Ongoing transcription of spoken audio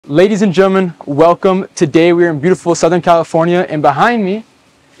Ladies and gentlemen, welcome. Today we are in beautiful Southern California, and behind me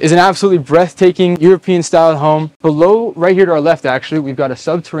is an absolutely breathtaking European style home. Below, right here to our left actually, we've got a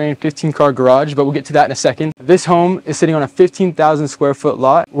subterranean 15-car garage, but we'll get to that in a second. This home is sitting on a 15,000 square foot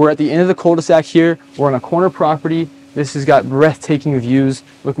lot. We're at the end of the cul-de-sac here. We're on a corner property. This has got breathtaking views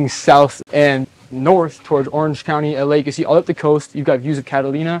looking south and north towards Orange County, LA. You can see all up the coast. You've got views of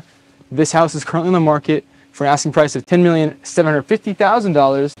Catalina. This house is currently on the market for an asking price of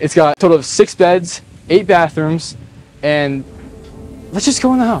 $10,750,000. It's got a total of 6 beds, 8 bathrooms, and let's just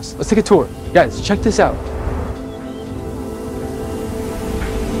go in the house. Let's take a tour. Guys, check this out.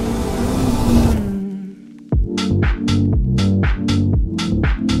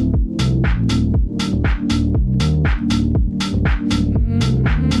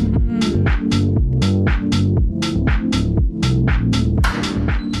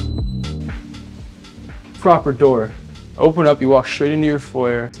 Proper door. Open up, you walk straight into your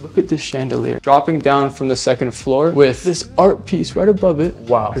foyer. Look at this chandelier dropping down from the second floor with this art piece right above it.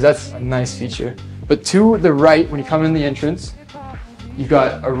 Wow, because that's a nice feature. But to the right, when you come in the entrance, you've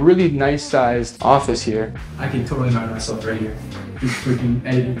got a really nice sized office here. I can totally imagine myself right here, just freaking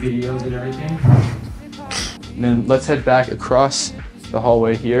editing videos and everything. And then let's head back across the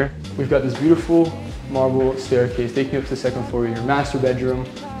hallway here. We've got this beautiful marble staircase taking you up to the second floor, your master bedroom.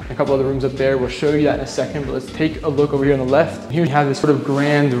 A couple other rooms up there. We'll show you that in a second, but let's take a look over here on the left. Here we have this sort of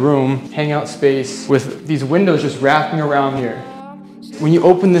grand room, hangout space with these windows just wrapping around here. When you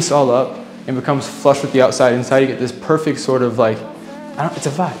open this all up, it becomes flush with the outside. Inside you get this perfect sort of like, it's a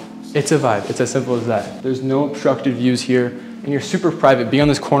vibe. It's a vibe. It's as simple as that. There's no obstructed views here, and you're super private. Being on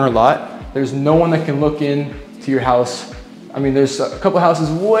this corner lot, there's no one that can look in to your house. I mean, there's a couple houses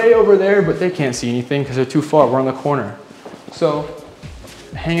way over there, but they can't see anything because they're too far. We're on the corner. So,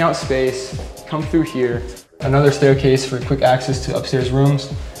 hangout space, come through here, another staircase for quick access to upstairs rooms,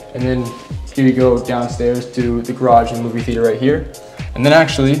 and then here you go downstairs to the garage and movie theater right here. And then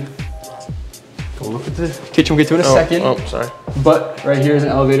actually, go look at the kitchen, we'll get to it in a second. Oh, sorry. But right here is an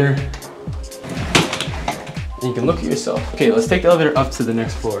elevator, and you can look at yourself. Okay, let's take the elevator up to the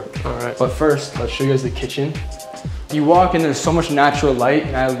next floor. All right. But first, let's show you guys the kitchen. You walk in, there's so much natural light,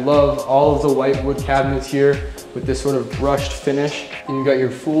 and I love all of the white wood cabinets here with this sort of brushed finish. And you got your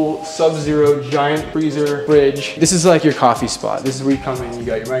full Sub-Zero giant freezer fridge. This is like your coffee spot. This is where you come in, you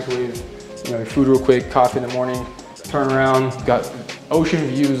got your microwave, you know, your food real quick, coffee in the morning, turn around, you got ocean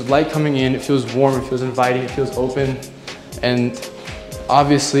views, light coming in, it feels warm, it feels inviting, it feels open. And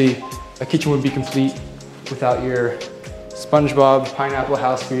obviously, a kitchen would be complete without your SpongeBob pineapple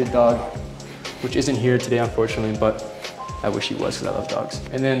house for your dog, which isn't here today, unfortunately, but I wish he was because I love dogs.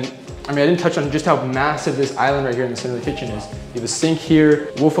 And then, I mean, I didn't touch on just how massive this island right here in the center of the kitchen is. You have a sink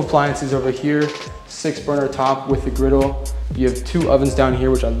here, Wolf appliances over here, 6-burner top with the griddle. You have 2 ovens down here,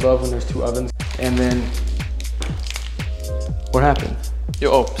 which I love when there's 2 ovens. And then, what happened?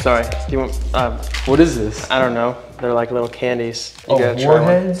 Oh, sorry. Do you want, what is this? I don't know. They're like little candies. You Oh,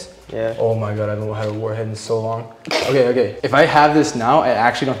 warheads? Yeah. Oh my God, I haven't had a warhead in so long. Okay. If I have this now, I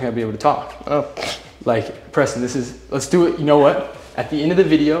actually don't think I'd be able to talk. Oh. Like, Preston, let's do it. You know what? At the end of the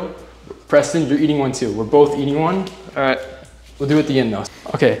video, Preston, you're eating one too. We're both eating one. All right. We'll do it at the end though.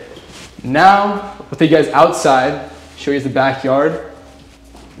 Okay, now we'll take you guys outside, show you the backyard.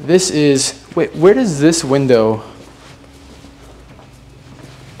 This is, wait, where does this window?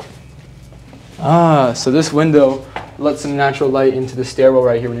 Ah, so this window lets some natural light into the stairwell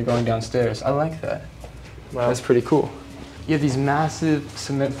right here when you're going downstairs. I like that. Wow. That's pretty cool. You have these massive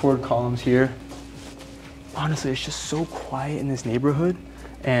cement poured columns here. Honestly, it's just so quiet in this neighborhood,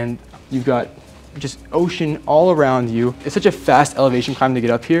 and you've got just ocean all around you. It's such a fast elevation climb to get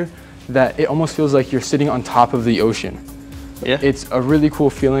up here that it almost feels like you're sitting on top of the ocean. Yeah. It's a really cool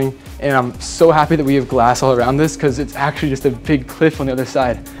feeling, and I'm so happy that we have glass all around this because it's actually just a big cliff on the other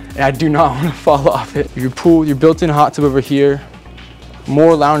side, and I do not want to fall off it. Your pool, your built-in hot tub over here,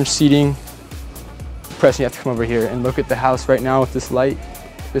 more lounge seating. Preston, you have to come over here and look at the house right now with this light.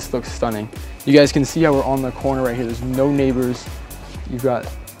 This looks stunning. You guys can see how we're on the corner right here. There's no neighbors. You've got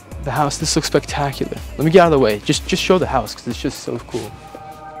the house. This looks spectacular. Let me get out of the way. Just show the house because it's just so cool.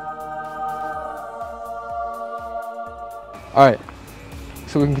 All right,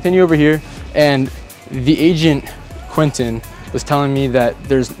 so we can continue over here. And the agent, Quentin, was telling me that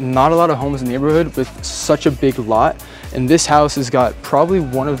there's not a lot of homes in the neighborhood with such a big lot. And this house has got probably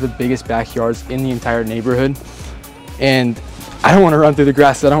one of the biggest backyards in the entire neighborhood. And I don't want to run through the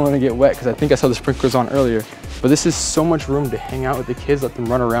grass, I don't want to get wet because I think I saw the sprinklers on earlier. But this is so much room to hang out with the kids, let them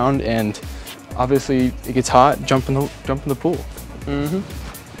run around, and obviously it gets hot, jump in the pool.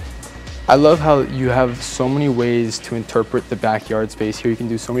 I love how you have so many ways to interpret the backyard space here. You can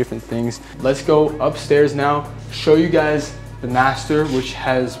do so many different things. Let's go upstairs now, show you guys the master, which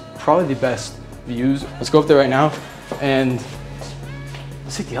has probably the best views. Let's go up there right now and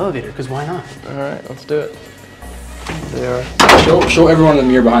let's take the elevator, because why not? All right, let's do it. There. Show everyone the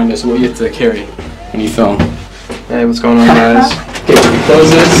mirror behind us what you have to carry when you film. Hey, what's going on, guys? Okay, close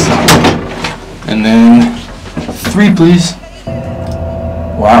this. And then 3, please.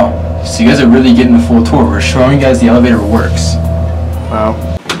 Wow. So you guys are really getting the full tour. We're showing you guys the elevator works.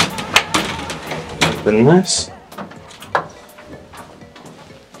 Wow. Been nice.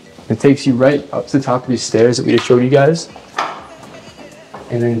 It takes you right up to the top of these stairs that we just showed you guys.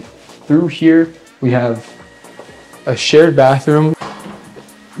 And then through here, we have a shared bathroom.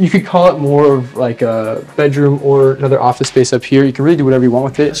 You could call it more of like a bedroom or another office space up here. You can really do whatever you want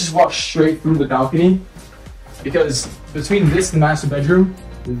with it. Let's just walk straight through the balcony, because between this and the master bedroom,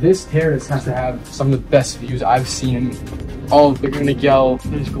 this terrace has to have some of the best views I've seen in all of Laguna Niguel.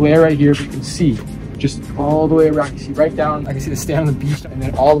 There's glare right here, but you can see just all the way around. You see right down, I can see the stand on the beach, and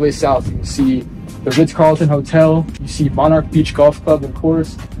then all the way south, you can see the Ritz-Carlton Hotel. You see Monarch Beach Golf Club, of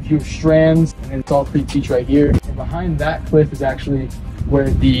course, a few strands, and then it's all Creek Beach right here. And behind that cliff is actually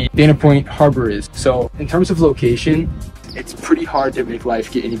where the Dana Point Harbor is. So in terms of location, it's pretty hard to make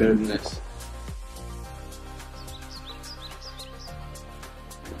life get any better than this.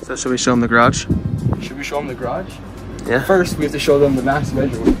 So should we show them the garage? Should we show them the garage? Yeah. First, we have to show them the master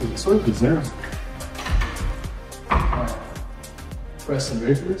bedroom. It's sort of bizarre. Preston,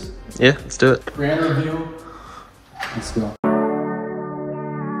 ready for this? Yeah, let's do it. Grand reveal. Let's go.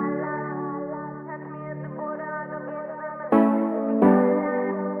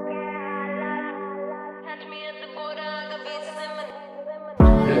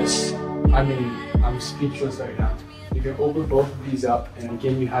 Yes, I mean, I'm speechless right now. You can open both of these up, and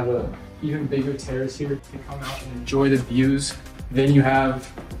again, you have a even bigger terrace here. You can come out and enjoy the views. Then you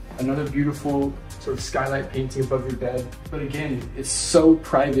have another beautiful sort of skylight painting above your bed. But again, it's so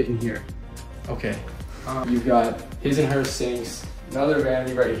private in here. Okay, you've got his and her sinks, another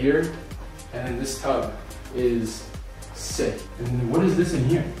vanity right here, and then this tub is sick. And then what is this in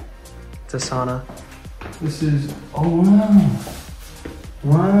here? It's a sauna. This is, oh wow.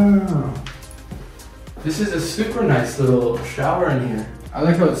 Wow. This is a super nice little shower in here. I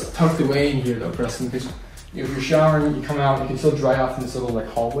like how it's tucked away in here though, Preston, because if you're showering, you come out, you can still dry off in this little like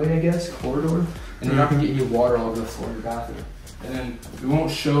hallway, I guess, corridor, and you're not gonna get any water all over the floor of your bathroom. And then we won't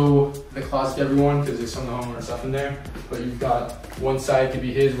show the closet to everyone because there's some of the homeowner stuff in there, but you've got one side could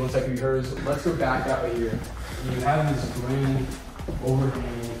be his, one side could be hers. Let's go back out right here. And you have this grand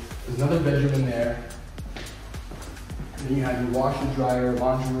overhang. There's another bedroom in there. And then you have your washer, dryer,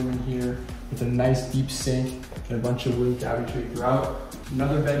 laundry room in here with a nice deep sink and a bunch of wooden cabinetry throughout.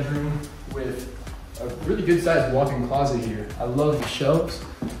 Another bedroom with a really good sized walk-in closet here. I love the shelves.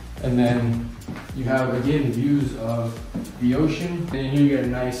 And then you have, again, views of the ocean. And here you get a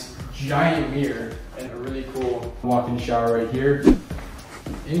nice giant mirror and a really cool walk-in shower right here.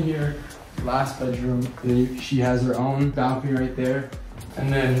 In here, last bedroom, she has her own balcony right there.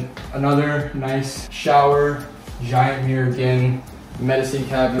 And then another nice shower, giant mirror again, medicine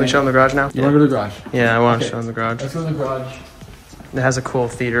cabinet. Can we show them the garage now? You want to go to the garage? Yeah, I want to show them the garage. Let's go to the garage. It has a cool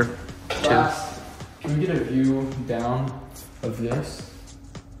theater, too. Last, can we get a view down of this?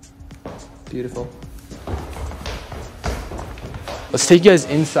 Beautiful. Let's take you guys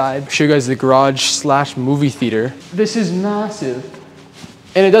inside, show you guys the garage slash movie theater. This is massive.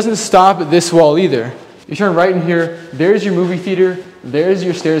 And it doesn't stop at this wall either. You turn right in here, there's your movie theater, there's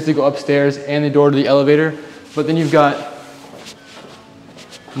your stairs to go upstairs and the door to the elevator. But then you've got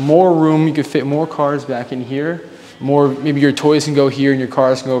more room, you could fit more cars back in here. More, maybe your toys can go here and your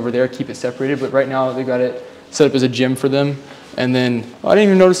cars can go over there, keep it separated. But right now they've got it set up as a gym for them. And then, oh, I didn't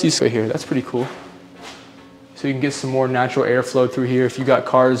even notice these right here. That's pretty cool. So you can get some more natural airflow through here. If you got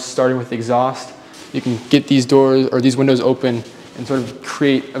cars starting with exhaust, you can get these doors or these windows open and sort of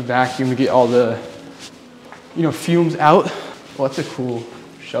create a vacuum to get all the, you know, fumes out. Well, that's a cool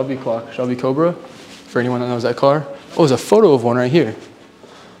Shelby clock, Shelby Cobra, for anyone that knows that car. Oh, there's a photo of one right here.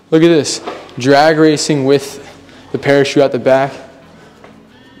 Look at this, drag racing with the parachute at the back.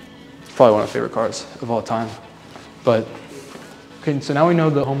 It's probably one of my favorite cars of all time. But, okay, so now we know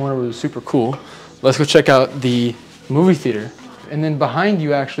the homeowner was super cool. Let's go check out the movie theater. And then behind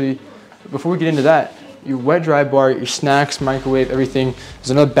you actually, before we get into that, your wet dry bar, your snacks, microwave, everything.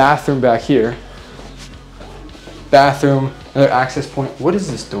 There's another bathroom back here. Bathroom, another access point. What is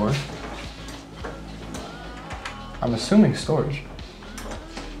this door? I'm assuming storage.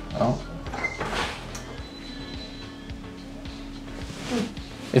 Oh.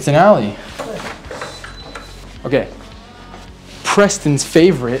 It's an alley. Okay. Preston's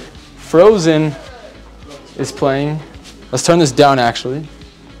favorite, Frozen, is playing. Let's turn this down, actually.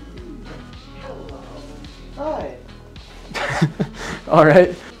 Hi. All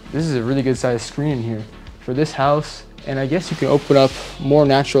right. This is a really good sized screen in here for this house. And I guess you can open up more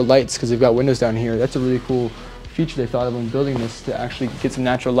natural lights because they've got windows down here. That's a really cool feature they thought of when building this, to actually get some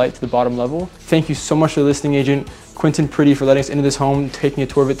natural light to the bottom level. Thank you so much to the listing agent, Quentin Priddy, for letting us into this home, taking a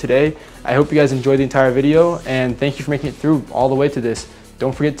tour of it today. I hope you guys enjoyed the entire video, and thank you for making it through all the way to this.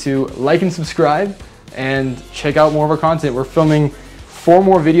 Don't forget to like and subscribe and check out more of our content. We're filming 4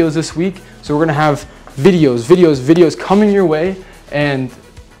 more videos this week, so we're gonna have videos coming your way, and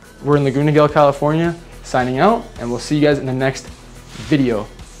we're in Laguna Niguel, California, signing out, and we'll see you guys in the next video.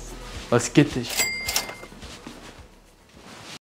 Let's get this.